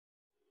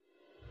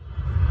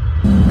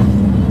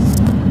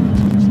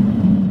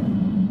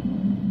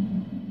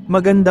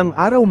Magandang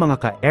araw mga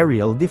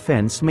ka-aerial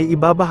defense, may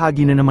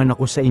ibabahagi na naman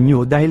ako sa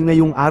inyo dahil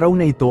ngayong araw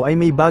na ito ay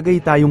may bagay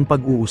tayong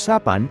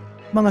pag-uusapan,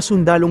 mga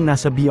sundalong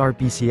nasa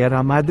BRP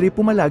Sierra Madre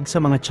pumalag sa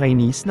mga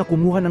Chinese na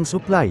kumuha ng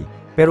supply.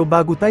 Pero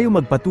bago tayo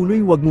magpatuloy,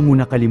 huwag mo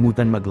muna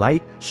kalimutan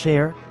mag-like,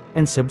 share,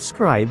 and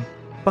subscribe.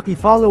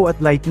 Paki-follow at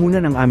like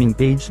muna ng aming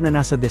page na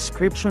nasa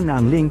description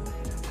na ang link.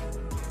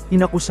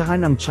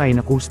 Inakusahan ang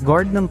China Coast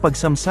Guard ng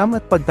pagsamsam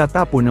at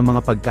pagtatapon ng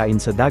mga pagkain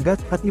sa dagat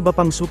at iba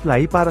pang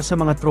supply para sa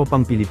mga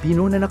tropang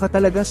Pilipino na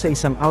nakatalaga sa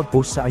isang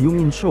outpost sa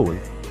AYUNGIN Shoal,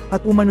 at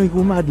umano'y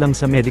humahadlang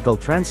sa medical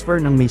transfer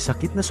ng may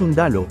sakit na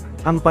sundalo.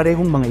 Ang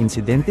parehong mga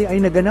insidente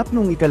ay naganap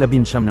noong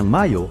ika-19 ng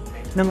Mayo,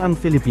 nang ang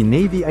Philippine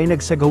Navy ay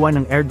nagsagawa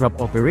ng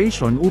airdrop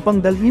operation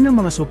upang dalhin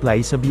ang mga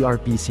supply sa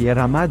BRP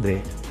Sierra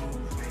Madre.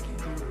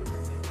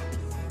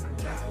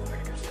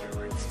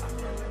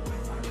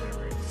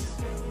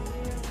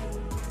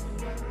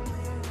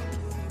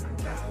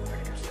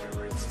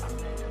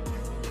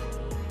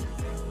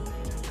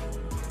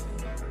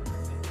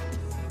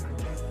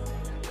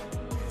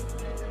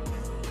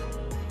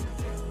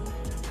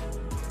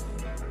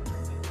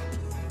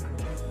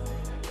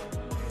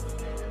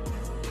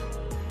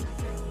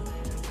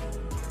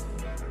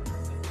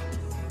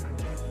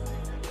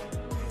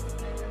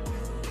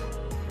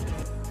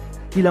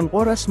 Ilang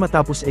oras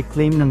matapos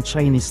i-claim ng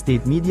Chinese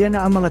state media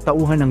na ang mga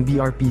tauhan ng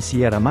BRP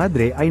Sierra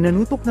Madre ay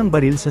nanutok ng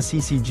baril sa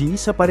CCG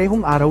sa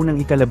parehong araw ng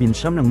ika-19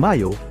 ng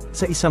Mayo,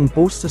 sa isang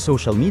post sa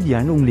social media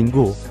noong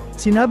Linggo,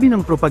 sinabi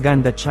ng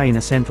Propaganda China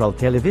Central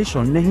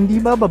Television na hindi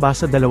bababa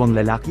sa 2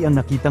 lalaki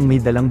ang nakitang may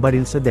dalang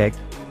baril sa deck,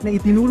 na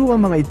itinuro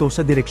ang mga ito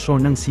sa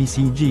direksyon ng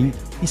CCG.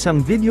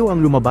 Isang video ang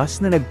lumabas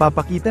na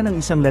nagpapakita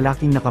ng isang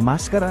lalaking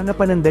nakamaskara na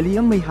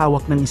panandaliang may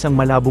hawak ng isang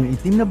malabong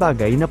itim na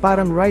bagay na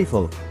parang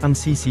rifle. Ang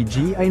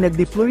CCG ay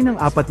nag-deploy ng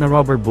 4 na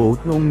rubber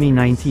boat noong May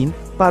 19,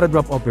 para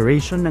drop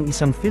operation ng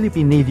isang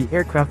Philippine Navy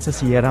aircraft sa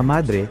Sierra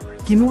Madre.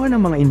 Kinuha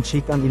ng mga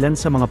inchik ang ilan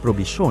sa mga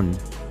probisyon,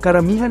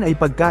 karamihan ay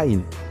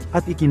pagkain,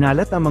 at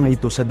ikinalat ang mga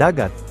ito sa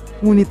dagat,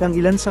 ngunit ang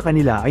ilan sa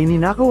kanila ay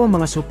ninakaw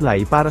ang mga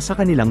supply para sa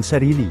kanilang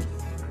sarili.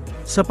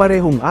 Sa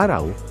parehong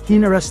araw,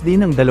 hinaras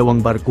din ng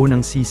 2 barko ng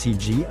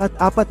CCG at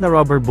 4 na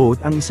rubber boat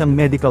ang isang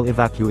medical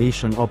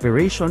evacuation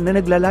operation na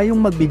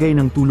naglalayong magbigay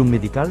ng tulong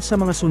medikal sa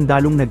mga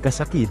sundalong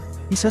nagkasakit.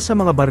 Isa sa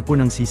mga barko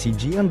ng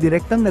CCG ang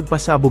direktang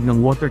nagpasabog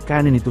ng water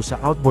cannon nito sa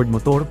outboard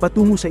motor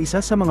patungo sa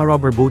isa sa mga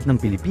rubber boat ng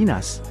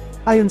Pilipinas.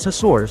 Ayon sa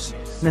source,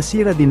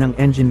 nasira din ang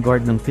engine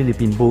guard ng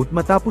Philippine boat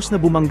matapos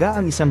na bumangga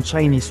ang isang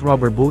Chinese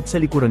rubber boat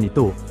sa likuran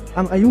nito.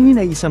 Ang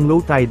AYUNGIN ay isang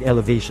low tide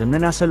elevation na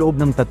nasa loob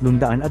ng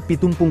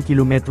 370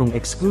 kilometrong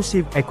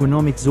exclusive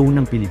economic zone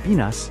ng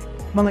Pilipinas,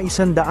 mga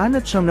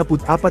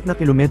 174 na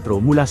kilometro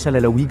mula sa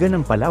lalawigan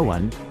ng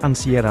Palawan. Ang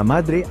Sierra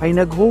Madre ay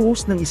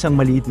nag-host ng isang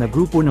maliit na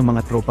grupo ng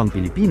mga tropang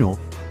Pilipino,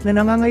 na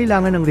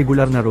nangangailangan ng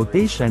regular na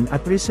rotation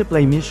at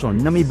resupply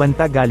mission na may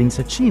banta galing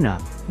sa China.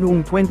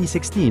 Noong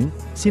 2016,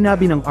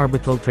 sinabi ng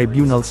Arbitral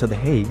Tribunal sa The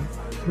Hague,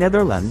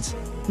 Netherlands,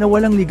 na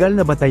walang legal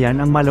na batayan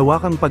ang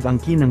malawakang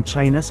pag-angkin ng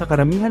China sa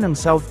karamihan ng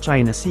South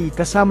China Sea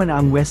kasama na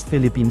ang West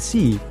Philippine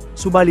Sea,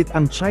 subalit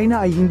ang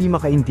China ay hindi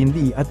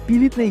makaintindi at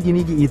pilit na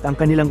iginigiit ang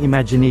kanilang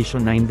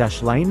Imagination 9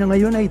 line na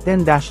ngayon ay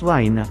 10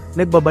 line.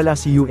 Nagbabala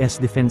si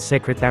US Defense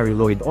Secretary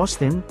Lloyd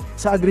Austin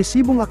sa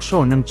agresibong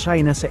aksyon ng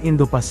China sa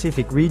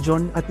Indo-Pacific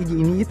region at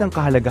igiiniit ang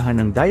kahalagahan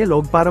ng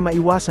dialogue para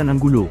maiwasan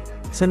ang gulo.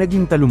 Sa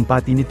naging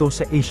talumpati nito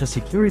sa Asia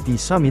Security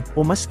Summit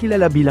o mas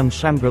kilala bilang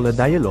Shangri-La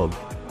Dialogue,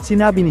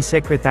 sinabi ni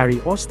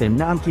Secretary Austin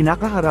na ang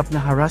kinakaharap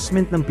na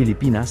harassment ng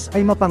Pilipinas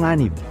ay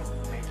mapanganib.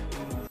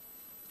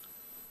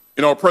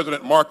 You know,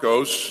 President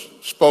Marcos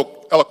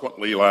spoke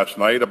eloquently last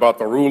night about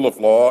the rule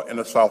of law in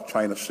the South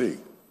China Sea.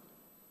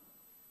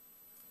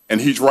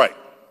 And he's right.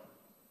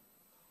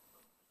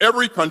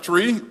 Every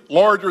country,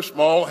 large or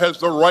small,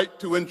 has the right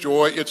to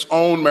enjoy its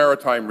own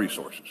maritime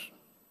resources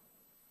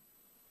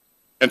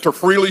and to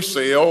freely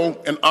sail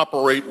and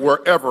operate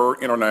wherever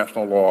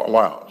international law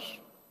allows.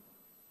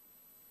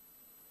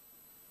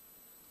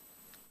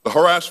 The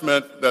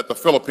harassment that the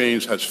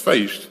Philippines has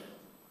faced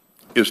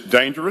is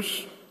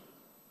dangerous,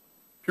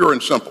 pure and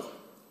simple.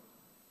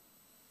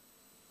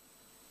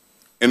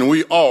 And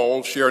we all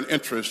share an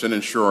interest in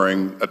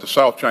ensuring that the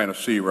South China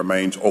Sea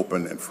remains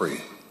open and free.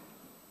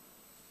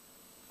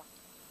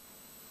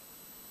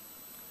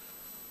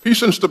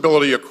 Peace and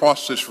stability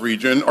across this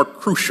region are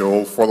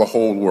crucial for the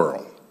whole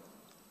world.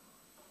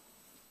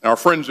 Our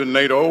friends in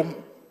NATO,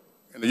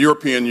 and the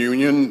European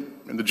Union,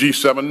 and the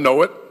G7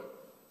 know it,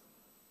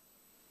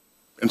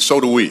 and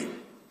so do we.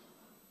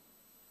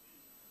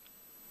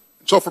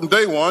 So from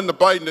day one, the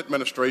Biden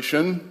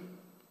administration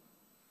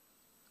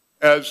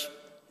has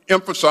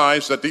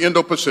emphasized that the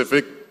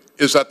Indo-Pacific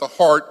is at the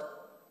heart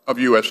of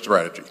U.S.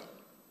 strategy.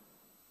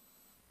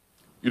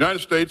 The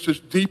United States is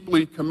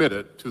deeply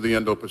committed to the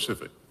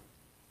Indo-Pacific.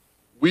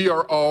 We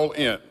are all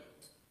in,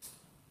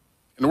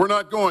 and we're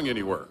not going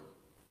anywhere.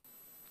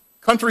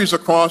 Countries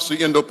across the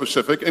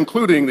Indo-Pacific,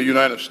 including the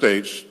United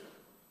States,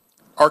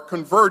 are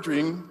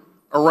converging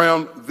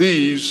around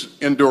these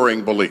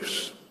enduring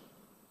beliefs.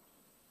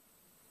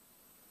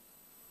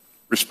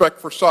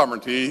 respect for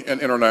sovereignty and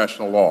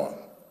international law,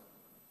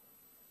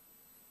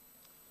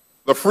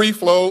 the free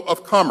flow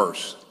of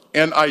commerce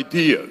and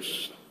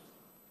ideas,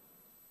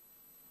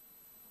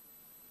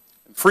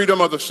 freedom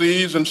of the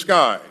seas and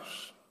skies,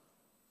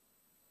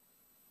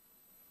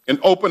 and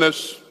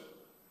openness,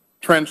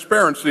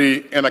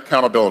 transparency, and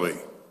accountability.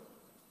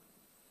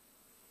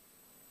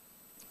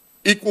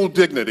 Equal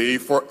dignity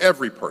for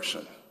every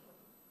person,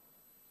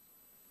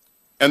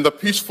 and the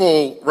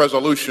peaceful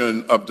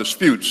resolution of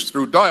disputes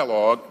through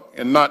dialogue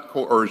and not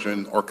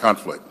coercion or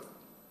conflict,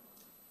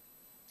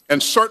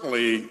 and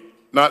certainly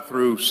not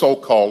through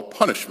so-called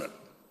punishment.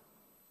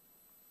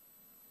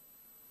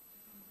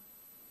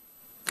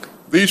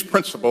 These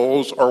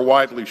principles are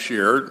widely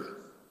shared,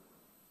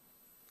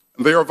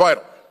 and they are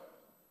vital.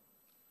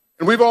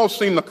 And we've all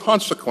seen the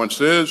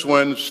consequences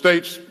when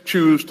states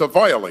choose to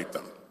violate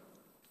them.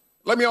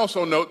 Let me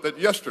also note that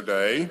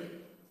yesterday,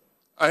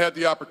 I had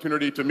the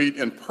opportunity to meet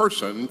in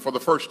person for the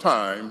first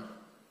time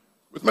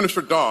with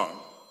Minister Dong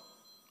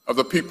of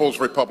the People's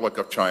Republic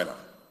of China.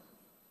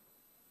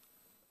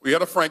 We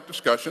had a frank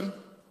discussion,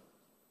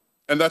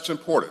 and that's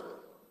important.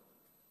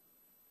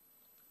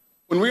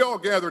 When we all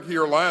gathered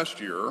here last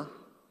year,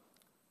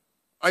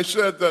 I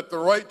said that the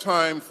right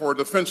time for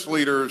defense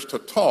leaders to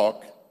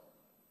talk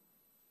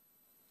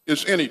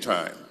is any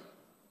time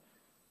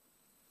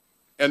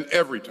and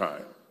every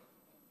time.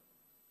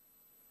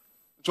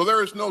 So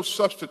there is no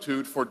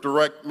substitute for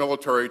direct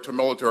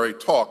military-to-military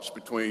talks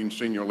between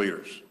senior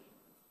leaders.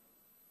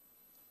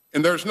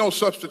 And there's no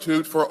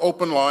substitute for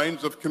open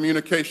lines of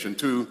communication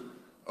to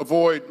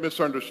avoid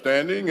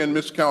misunderstanding and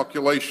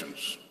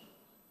miscalculations.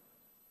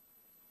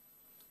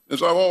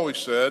 As I've always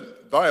said,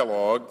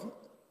 dialogue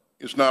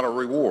is not a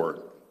reward.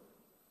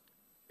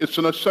 It's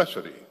a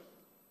necessity.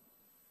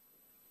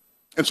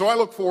 And so I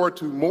look forward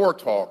to more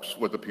talks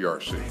with the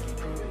PRC.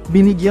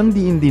 Binigyang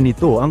diin din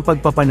nito ang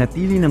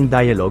pagpapanatili ng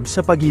dialogue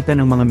sa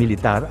pagitan ng mga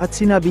militar at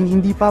sinabing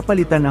hindi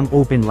papalitan ang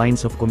open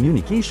lines of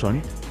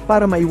communication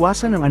para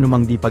maiwasan ang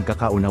anumang di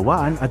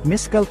pagkakaunawaan at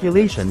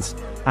miscalculations.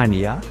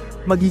 Aniya,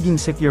 magiging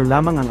secure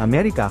lamang ang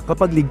Amerika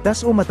kapag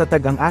ligtas o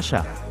matatag ang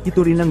Asya.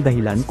 Ito rin ang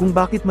dahilan kung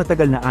bakit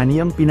matagal na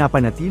aniyang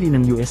pinapanatili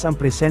ng US ang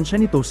presensya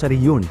nito sa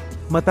rehiyon.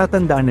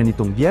 Matatandaan na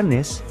nitong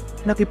Biyernes,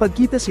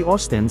 nakipagkita si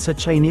Austin sa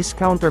Chinese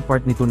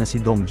counterpart nito na si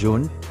Dong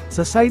Jun,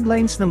 sa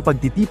sidelines ng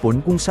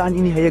pagtitipon kung saan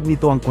inihayag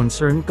nito ang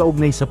concern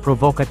kaugnay sa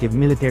provocative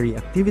military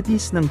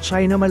activities ng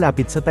China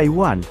malapit sa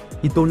Taiwan.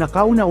 Ito na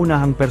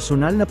kauna-unahang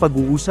personal na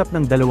pag-uusap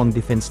ng dalawang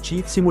defense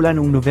chief simula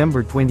noong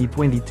November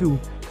 2022.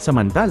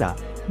 Samantala,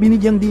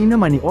 binigyang diin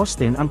naman ni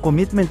Austin ang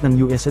commitment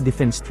ng US sa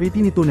defense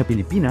treaty nito na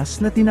Pilipinas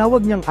na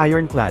tinawag niyang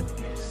ironclad.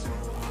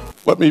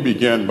 Let me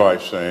begin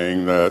by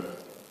saying that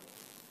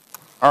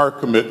our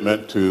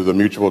commitment to the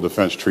Mutual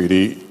Defense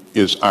Treaty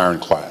is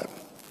ironclad.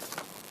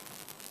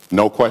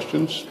 No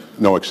questions,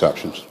 no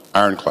exceptions.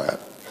 Ironclad.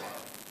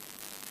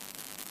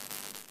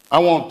 I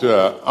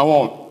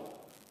won't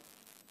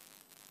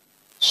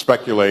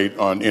speculate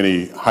on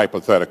any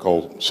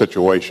hypothetical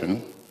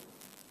situation.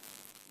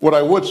 What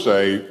I would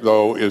say,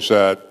 though, is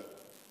that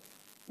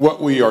what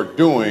we are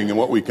doing and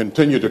what we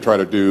continue to try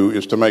to do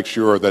is to make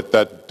sure that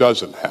that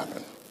doesn't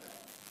happen.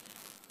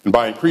 And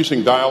by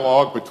increasing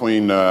dialogue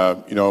between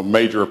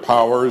major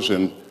powers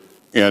and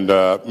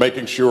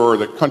making sure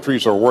that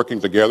countries are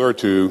working together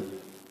to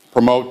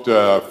promote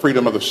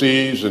freedom of the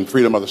seas and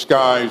freedom of the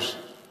skies,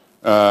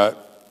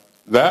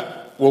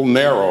 that will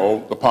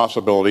narrow the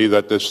possibility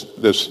that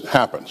this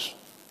happens.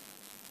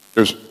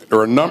 There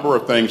are a number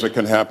of things that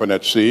can happen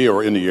at sea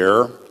or in the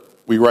air.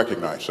 We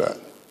recognize that.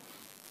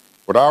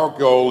 But our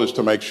goal is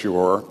to make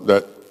sure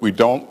that we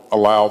don't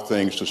allow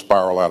things to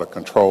spiral out of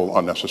control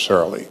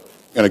unnecessarily.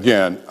 And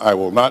again, I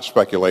will not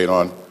speculate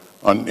on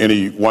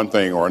any one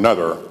thing or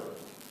another.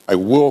 I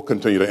will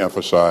continue to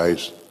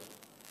emphasize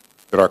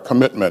that our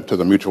commitment to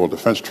the Mutual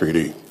Defense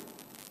Treaty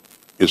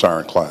is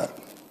ironclad.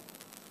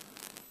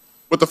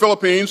 With the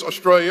Philippines,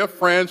 Australia,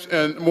 France,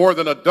 and more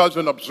than a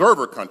dozen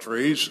observer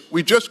countries,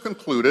 we just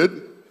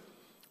concluded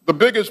the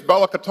biggest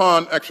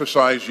Balakathon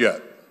exercise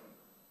yet.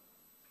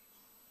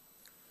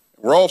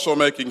 We're also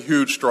making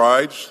huge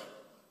strides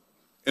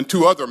in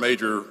two other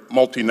major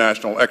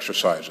multinational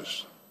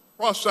exercises.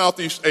 Across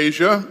Southeast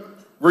Asia,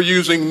 we're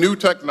using new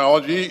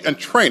technology and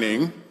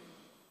training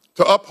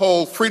to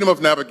uphold freedom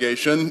of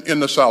navigation in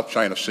the South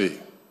China Sea.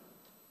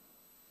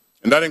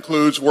 And that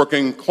includes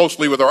working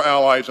closely with our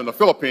allies in the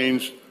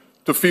Philippines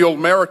to field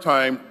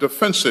maritime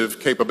defensive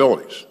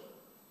capabilities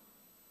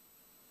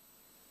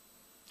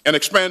and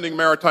expanding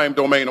maritime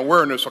domain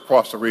awareness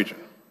across the region.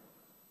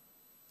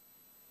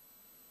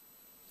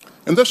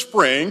 And this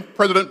spring,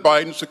 President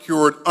Biden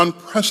secured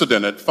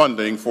unprecedented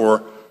funding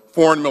for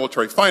foreign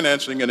military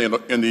financing in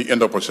the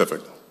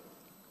Indo-Pacific.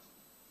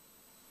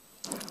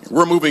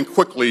 We're moving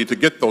quickly to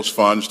get those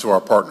funds to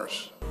our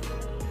partners.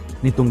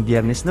 Nitong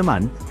Biyernes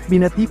naman,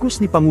 binatikos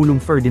ni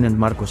Pangulong Ferdinand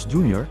Marcos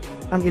Jr.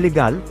 ang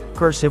ilegal,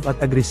 cursive at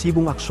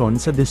agresibong aksyon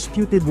sa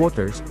disputed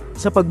waters,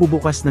 sa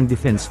pagbubukas ng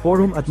defense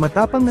forum at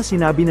matapang na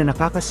sinabi na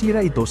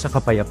nakakasira ito sa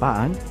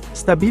kapayapaan,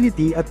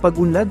 stability at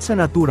pag-unlad sa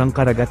naturang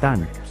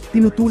karagatan.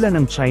 Tinutulan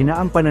ng China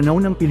ang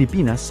pananaw ng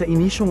Pilipinas sa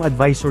inisyong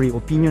advisory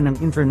opinion ng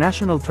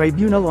International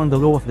Tribunal on the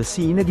Law of the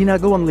Sea na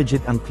ginagawang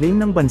legit ang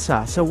claim ng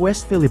bansa sa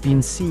West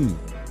Philippine Sea.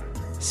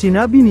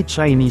 Sinabi ni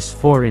Chinese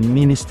Foreign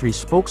Ministry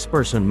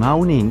spokesperson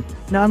Mao Ning,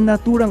 na ang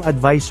naturang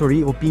advisory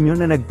opinion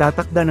na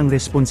nagtatakda ng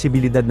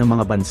responsibilidad ng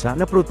mga bansa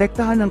na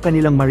protektahan ang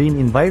kanilang marine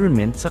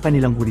environment sa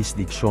kanilang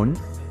jurisdiksyon,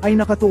 ay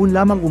nakatuon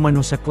lamang umano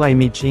sa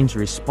climate change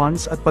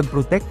response at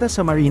pagprotekta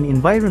sa marine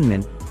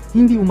environment,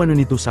 hindi umano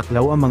nito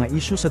saklaw ang mga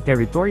isyu sa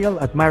territorial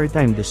at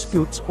maritime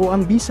disputes o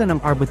ang bisa ng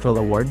arbitral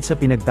award sa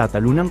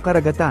pinagtatalunang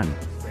karagatan.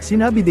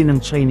 Sinabi din ng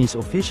Chinese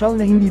official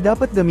na hindi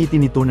dapat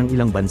gamitin ito ng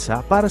ilang bansa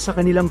para sa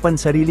kanilang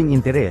pansariling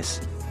interes.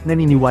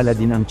 Naniniwala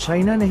din ang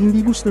China na hindi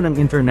gusto ng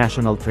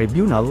International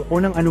Tribunal o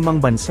ng anumang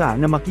bansa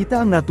na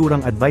makita ang naturang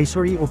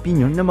advisory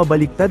opinion na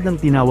mabaliktad ng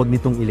tinawag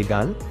nitong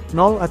illegal,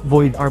 null at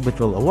void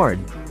arbitral award.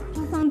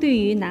 中方对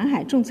于南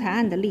海仲裁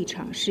案的立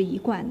场是一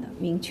贯的、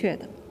明确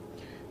的。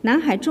南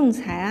海仲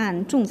裁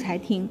案仲裁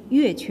庭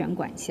越权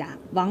管辖，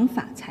枉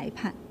法裁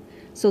判，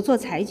所作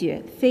裁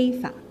决非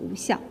法无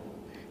效，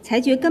裁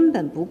决根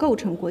本不构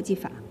成国际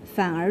法，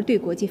反而对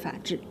国际法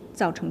治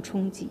造成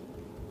冲击。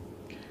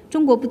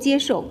中国不接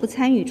受、不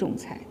参与仲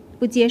裁，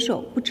不接受、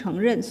不承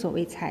认所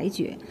谓裁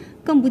决，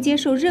更不接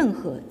受任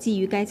何基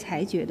于该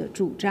裁决的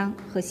主张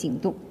和行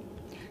动。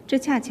这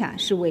恰恰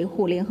是维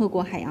护联合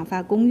国海洋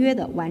法公约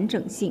的完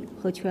整性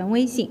和权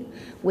威性，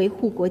维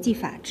护国际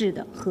法治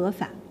的合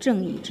法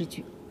正义之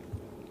举。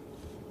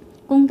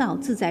公道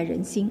自在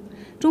人心，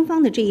中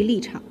方的这一立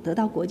场得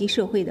到国际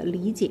社会的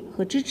理解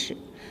和支持，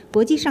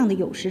国际上的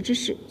有识之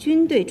士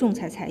均对仲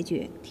裁裁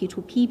决提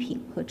出批评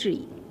和质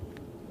疑。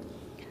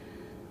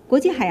国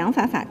际海洋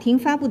法法庭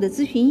发布的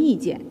咨询意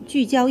见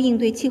聚焦应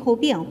对气候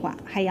变化、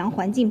海洋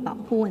环境保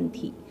护问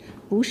题，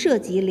不涉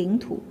及领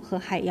土和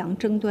海洋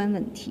争端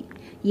问题，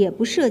也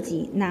不涉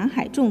及南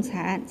海仲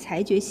裁案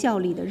裁决效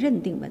力的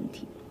认定问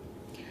题。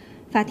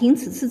法庭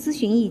此次咨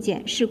询意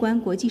见事关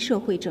国际社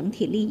会整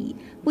体利益，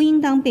不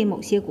应当被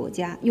某些国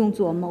家用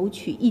作谋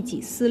取一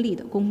己私利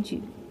的工具。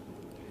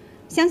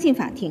相信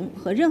法庭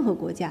和任何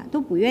国家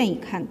都不愿意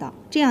看到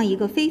这样一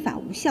个非法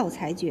无效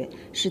裁决，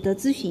使得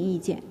咨询意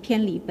见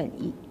偏离本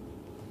意。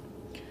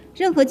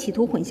任何企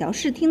图混淆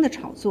视听的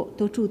炒作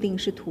都注定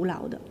是徒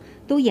劳的，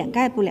都掩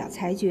盖不了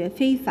裁决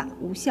非法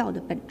无效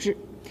的本质，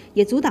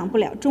也阻挡不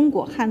了中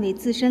国捍卫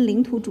自身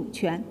领土主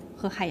权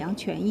和海洋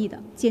权益的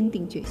坚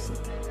定决心。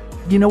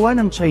Ginawa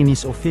ng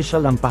Chinese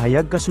official ang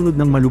pahayag kasunod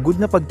ng malugod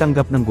na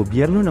pagtanggap ng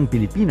gobyerno ng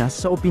Pilipinas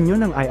sa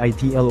opinyon ng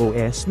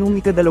IITLOS noong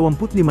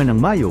ika-25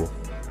 ng Mayo,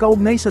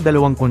 kaugnay sa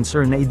dalawang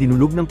concern na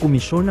idinulog ng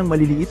Komisyon ng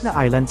Maliliit na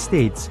Island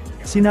States.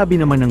 Sinabi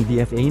naman ng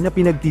DFA na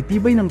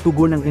pinagtitibay ng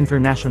tugon ng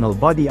international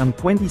body ang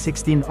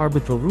 2016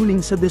 arbitral ruling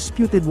sa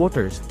disputed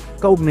waters.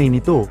 Kaugnay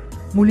nito,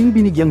 muling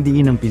binigyang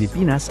diin ng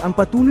Pilipinas ang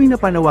patuloy na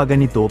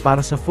panawagan nito para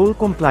sa full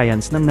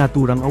compliance ng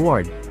naturang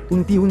award.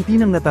 Unti-unti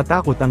nang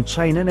natatakot ang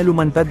China na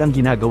lumantad ang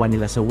ginagawa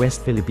nila sa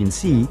West Philippine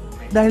Sea,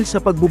 dahil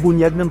sa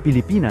pagbubunyag ng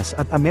Pilipinas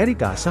at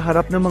Amerika sa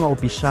harap ng mga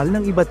opisyal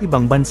ng iba't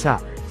ibang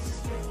bansa.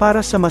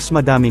 Para sa mas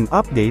madaming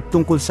update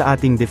tungkol sa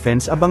ating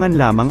defense, abangan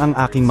lamang ang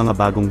aking mga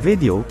bagong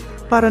video.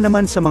 Para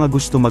naman sa mga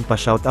gusto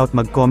magpa-shoutout,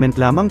 mag-comment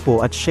lamang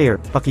po at share,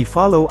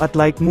 paki-follow at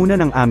like muna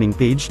ng aming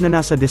page na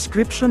nasa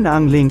description na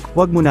ang link.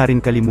 Huwag mo na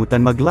rin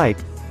kalimutan mag-like,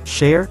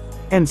 share,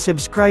 and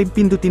subscribe.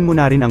 Pindutin mo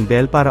na rin ang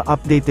bell para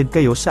updated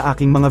kayo sa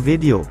aking mga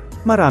video.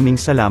 Maraming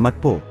salamat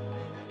po.